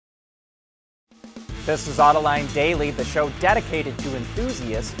This is Autoline Daily, the show dedicated to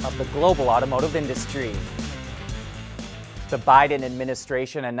enthusiasts of the global automotive industry. The Biden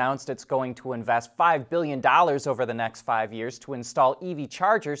administration announced it's going to invest $5 billion over the next 5 years to install EV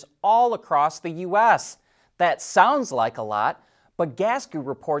chargers all across the U.S. That sounds like a lot, but Gasgoo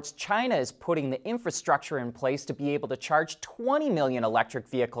reports China is putting the infrastructure in place to be able to charge 20 million electric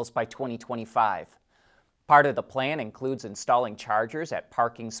vehicles by 2025. Part of the plan includes installing chargers at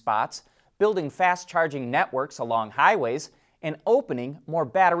parking spots, building fast charging networks along highways, and opening more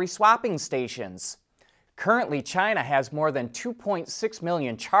battery swapping stations. Currently, China has more than 2.6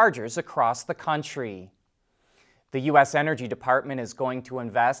 million chargers across the country. The U.S. Energy Department is going to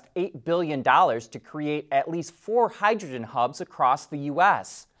invest $8 billion to create at least 4 hydrogen hubs across the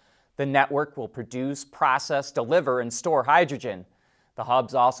U.S. The network will produce, process, deliver, and store hydrogen. The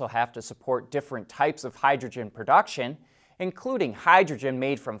hubs also have to support different types of hydrogen production, including hydrogen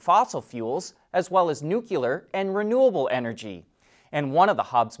made from fossil fuels, as well as nuclear and renewable energy. And one of the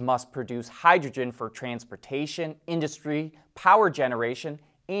hubs must produce hydrogen for transportation, industry, power generation,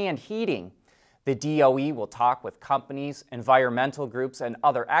 and heating. The DOE will talk with companies, environmental groups, and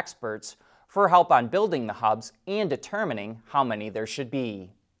other experts for help on building the hubs and determining how many there should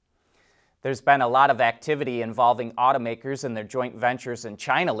be. There's been a lot of activity involving automakers and their joint ventures in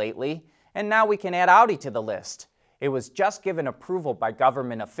China lately, and now we can add Audi to the list. It was just given approval by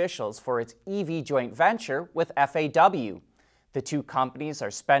government officials for its EV joint venture with FAW. The two companies are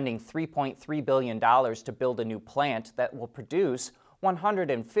spending $3.3 billion to build a new plant that will produce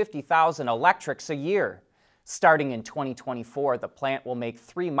 150,000 electrics a year. Starting in 2024, the plant will make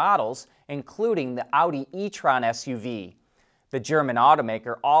 3 models, including the Audi e-tron SUV. The German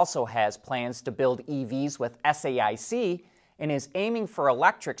automaker also has plans to build EVs with SAIC and is aiming for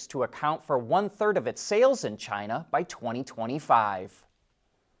electrics to account for 1/3 of its sales in China by 2025.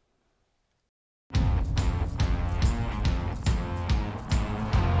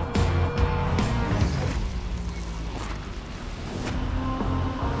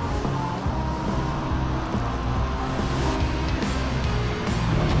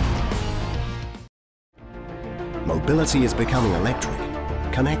 Mobility is becoming electric,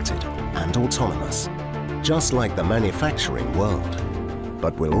 connected, and autonomous, just like the manufacturing world.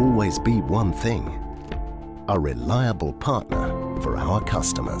 But will always be one thing: a reliable partner for our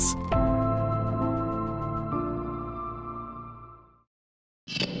customers.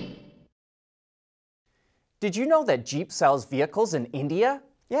 Did you know that Jeep sells vehicles in India?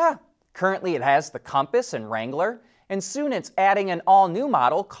 Yeah, currently it has the Compass and Wrangler, and soon it's adding an all-new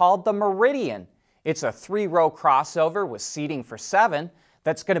model called the Meridian. It's a 3-row crossover with seating for 7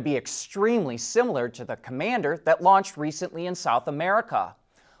 that's going to be extremely similar to the Commander that launched recently in South America.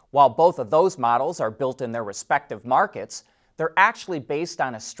 While both of those models are built in their respective markets, they're actually based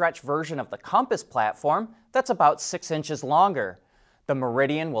on a stretch version of the Compass platform that's about 6 inches longer. The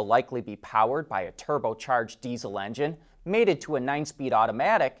Meridian will likely be powered by a turbocharged diesel engine mated to a 9-speed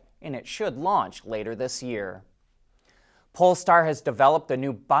automatic, and it should launch later this year. Polestar has developed a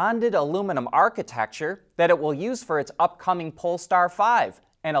new bonded aluminum architecture that it will use for its upcoming Polestar 5,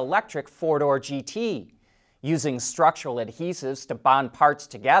 an electric 4-door GT. Using structural adhesives to bond parts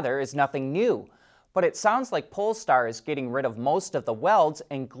together is nothing new, but it sounds like Polestar is getting rid of most of the welds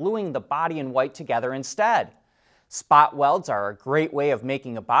and gluing the body and white together instead. Spot welds are a great way of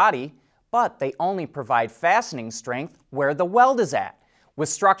making a body, but they only provide fastening strength where the weld is at. With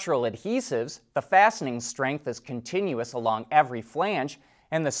structural adhesives, the fastening strength is continuous along every flange,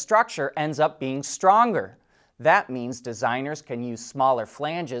 and the structure ends up being stronger. That means designers can use smaller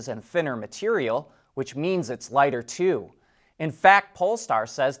flanges and thinner material, which means it's lighter too. In fact, Polestar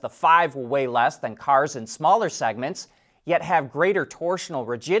says the 5 will weigh less than cars in smaller segments, yet have greater torsional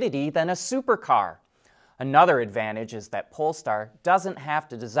rigidity than a supercar. Another advantage is that Polestar doesn't have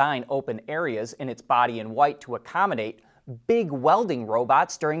to design open areas in its body in white to accommodate big welding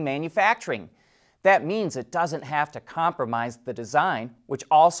robots during manufacturing. That means it doesn't have to compromise the design, which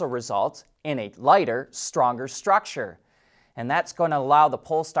also results in a lighter, stronger structure. And that's going to allow the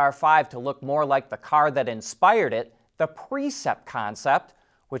Polestar 5 to look more like the car that inspired it, the Precept concept,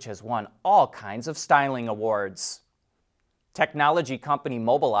 which has won all kinds of styling awards. Technology company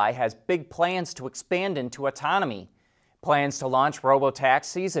Mobileye has big plans to expand into autonomy. Plans to launch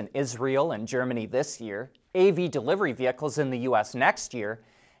Robotaxis in Israel and Germany this year, AV delivery vehicles in the U.S. next year,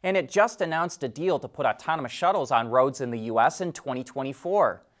 and it just announced a deal to put autonomous shuttles on roads in the U.S. in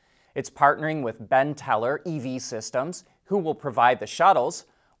 2024. It's partnering with Ben Teller EV Systems, who will provide the shuttles,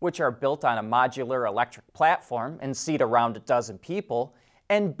 which are built on a modular electric platform and seat around a dozen people,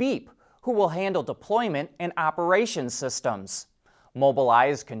 and Beep, who will handle deployment and operations systems. Mobileye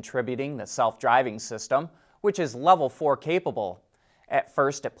is contributing the self-driving system, which is level 4 capable. At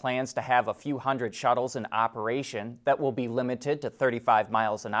first, it plans to have a few hundred shuttles in operation that will be limited to 35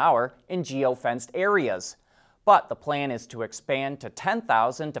 miles an hour in geo-fenced areas. But the plan is to expand to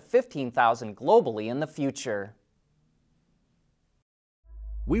 10,000 to 15,000 globally in the future.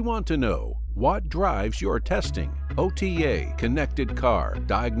 We want to know what drives your testing. OTA, connected car,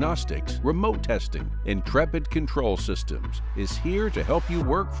 diagnostics, remote testing. Intrepid Control Systems is here to help you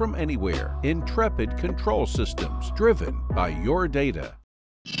work from anywhere. Intrepid Control Systems, driven by your data.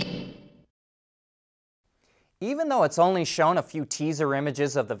 Even though it's only shown a few teaser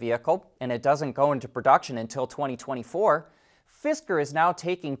images of the vehicle and it doesn't go into production until 2024, Fisker is now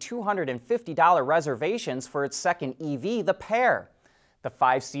taking $250 reservations for its second EV, the Pear. The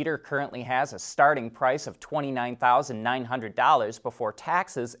 5-seater currently has a starting price of $29,900 before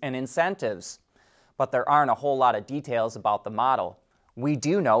taxes and incentives. But there aren't a whole lot of details about the model. We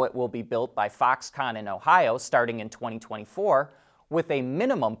do know it will be built by Foxconn in Ohio starting in 2024, with a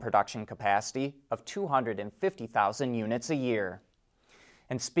minimum production capacity of 250,000 units a year.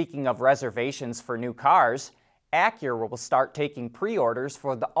 And speaking of reservations for new cars, Acura will start taking pre-orders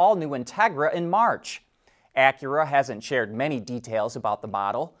for the all-new Integra in March. Acura hasn't shared many details about the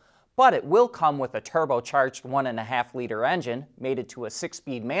model, but it will come with a turbocharged 1.5-liter engine mated to a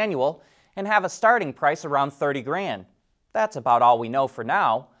 6-speed manual and have a starting price around $30 grand. That's about all we know for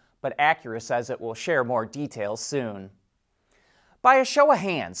now, but Acura says it will share more details soon. By a show of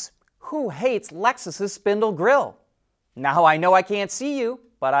hands, who hates Lexus's Spindle Grille? Now I know I can't see you,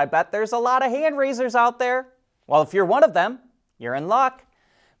 but I bet there's a lot of hand raisers out there. Well, if you're one of them, you're in luck.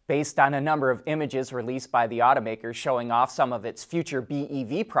 Based on a number of images released by the automaker showing off some of its future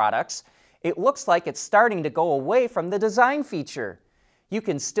BEV products, it looks like it's starting to go away from the design feature. You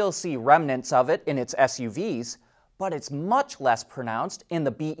can still see remnants of it in its SUVs, but it's much less pronounced in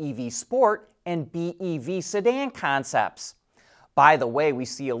the BEV Sport and BEV sedan concepts. By the way, we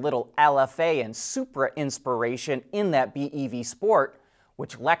see a little LFA and Supra inspiration in that BEV Sport,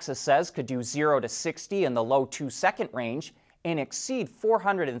 which Lexus says could do 0 to 60 in the low 2-second range and exceed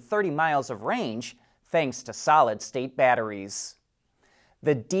 430 miles of range thanks to solid-state batteries.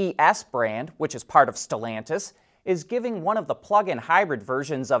 The DS brand, which is part of Stellantis, is giving one of the plug-in hybrid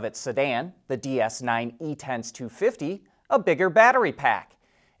versions of its sedan, the DS9 E-Tense 250, a bigger battery pack.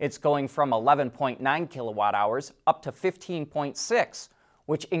 It's going from 11.9 kilowatt-hours up to 15.6,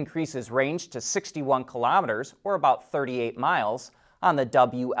 which increases range to 61 kilometers, or about 38 miles, on the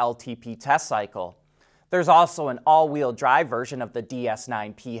WLTP test cycle. There's also an all-wheel drive version of the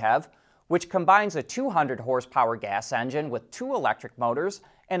DS9 PHEV, which combines a 200 horsepower gas engine with 2 electric motors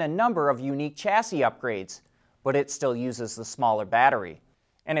and a number of unique chassis upgrades, but it still uses the smaller battery.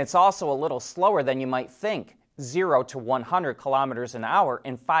 And it's also a little slower than you might think, 0 to 100 kilometers an hour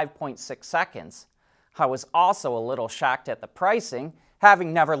in 5.6 seconds. I was also a little shocked at the pricing,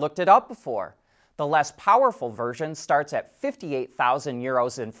 having never looked it up before. The less powerful version starts at 58,000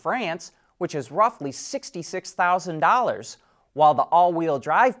 euros in France, which is roughly $66,000, while the all-wheel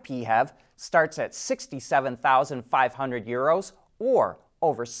drive PHEV starts at 67,500 euros, or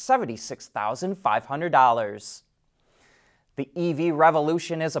over $76,500. The EV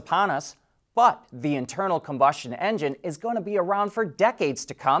revolution is upon us, but the internal combustion engine is going to be around for decades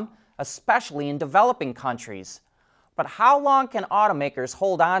to come, especially in developing countries. But how long can automakers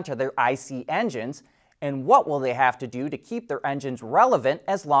hold on to their IC engines, and what will they have to do to keep their engines relevant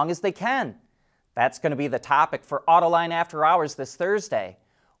as long as they can? That's going to be the topic for Autoline After Hours this Thursday.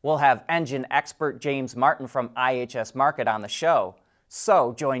 We'll have engine expert James Martin from IHS Markit on the show.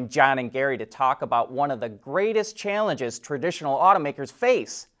 So join John and Gary to talk about one of the greatest challenges traditional automakers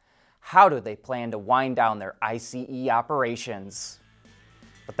face. How do they plan to wind down their ICE operations?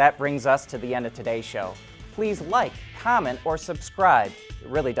 But that brings us to the end of today's show. Please like, comment, or subscribe. It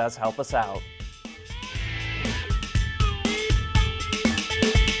really does help us out.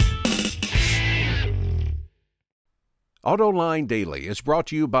 Autoline Daily is brought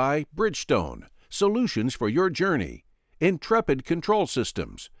to you by Bridgestone, solutions for your journey. Intrepid Control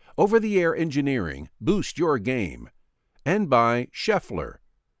Systems, over-the-air engineering, boost your game. And by Scheffler,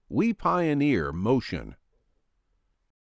 we pioneer motion.